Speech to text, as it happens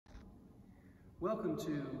Welcome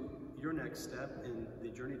to your next step in the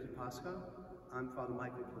journey to Pascha. I'm Father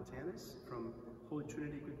Michael Platanis from Holy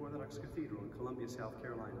Trinity Orthodox Cathedral in Columbia, South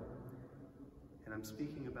Carolina. And I'm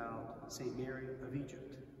speaking about St. Mary of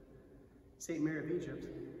Egypt. St. Mary of Egypt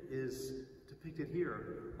is depicted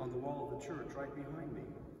here on the wall of the church right behind me.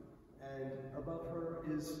 And above her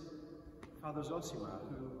is Father Zosima,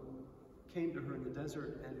 who came to her in the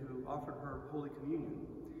desert and who offered her Holy Communion.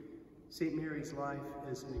 St. Mary's life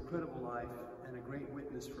is an incredible life and a great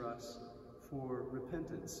witness for us for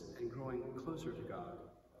repentance and growing closer to God.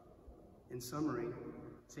 In summary,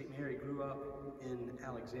 St. Mary grew up in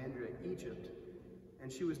Alexandria, Egypt,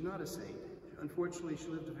 and she was not a saint. Unfortunately, she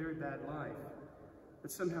lived a very bad life,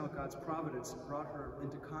 but somehow God's providence brought her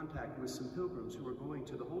into contact with some pilgrims who were going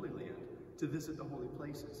to the Holy Land to visit the holy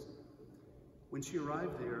places. When she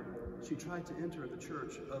arrived there, she tried to enter the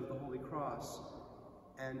Church of the Holy Cross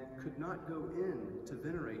and could not go in to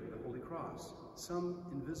venerate the Holy Cross. Some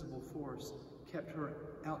invisible force kept her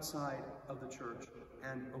outside of the church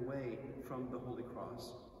and away from the Holy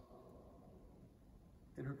Cross.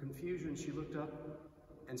 In her confusion, she looked up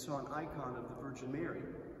and saw an icon of the Virgin Mary.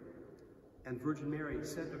 And Virgin Mary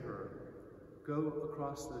said to her, "Go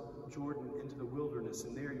across the Jordan into the wilderness,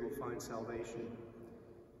 and there you will find salvation."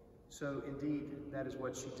 So indeed, that is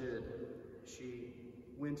what she did. She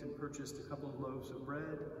went and purchased a couple of loaves of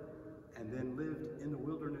bread and then lived in the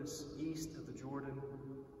wilderness east of the Jordan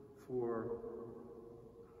for,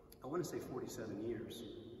 I want to say 47 years.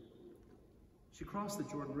 She crossed the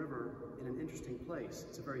Jordan River in an interesting place.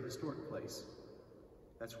 It's a very historic place.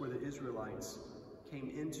 That's where the Israelites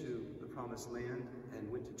came into the Promised Land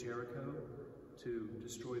and went to Jericho to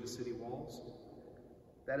destroy the city walls.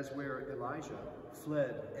 That is where Elijah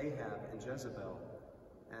fled Ahab and Jezebel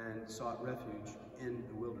and sought refuge in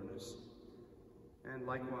the wilderness. And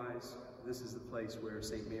likewise, this is the place where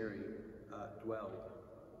St. Mary dwelled.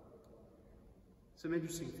 Some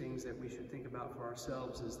interesting things that we should think about for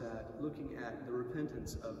ourselves is that looking at the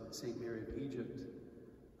repentance of St. Mary of Egypt,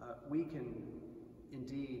 we can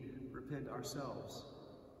indeed repent ourselves.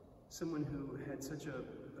 Someone who had such a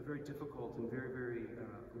very difficult and very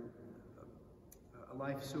a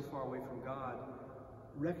life so far away from God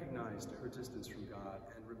recognized her distance from God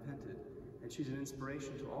and repented. And she's an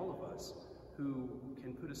inspiration to all of us who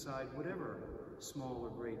can put aside whatever small or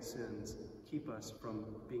great sins keep us from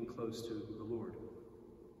being close to the Lord.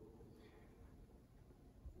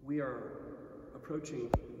 We are approaching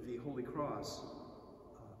the Holy Cross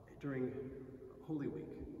during Holy Week.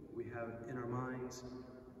 We have in our minds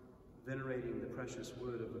venerating the precious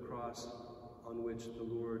wood of the cross on which the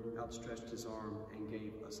Lord outstretched his arm and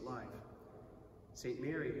gave us life. St.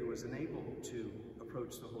 Mary, who was unable to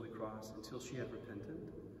approach the Holy Cross until she had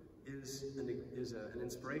repented, is an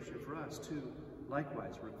inspiration for us to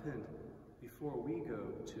likewise repent before we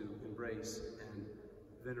go to embrace and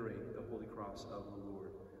venerate the Holy Cross of the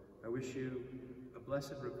Lord. I wish you a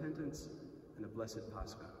blessed repentance and a blessed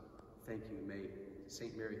Pascha. Thank you. May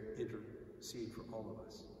St. Mary intercede for all of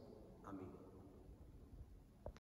us. Amen.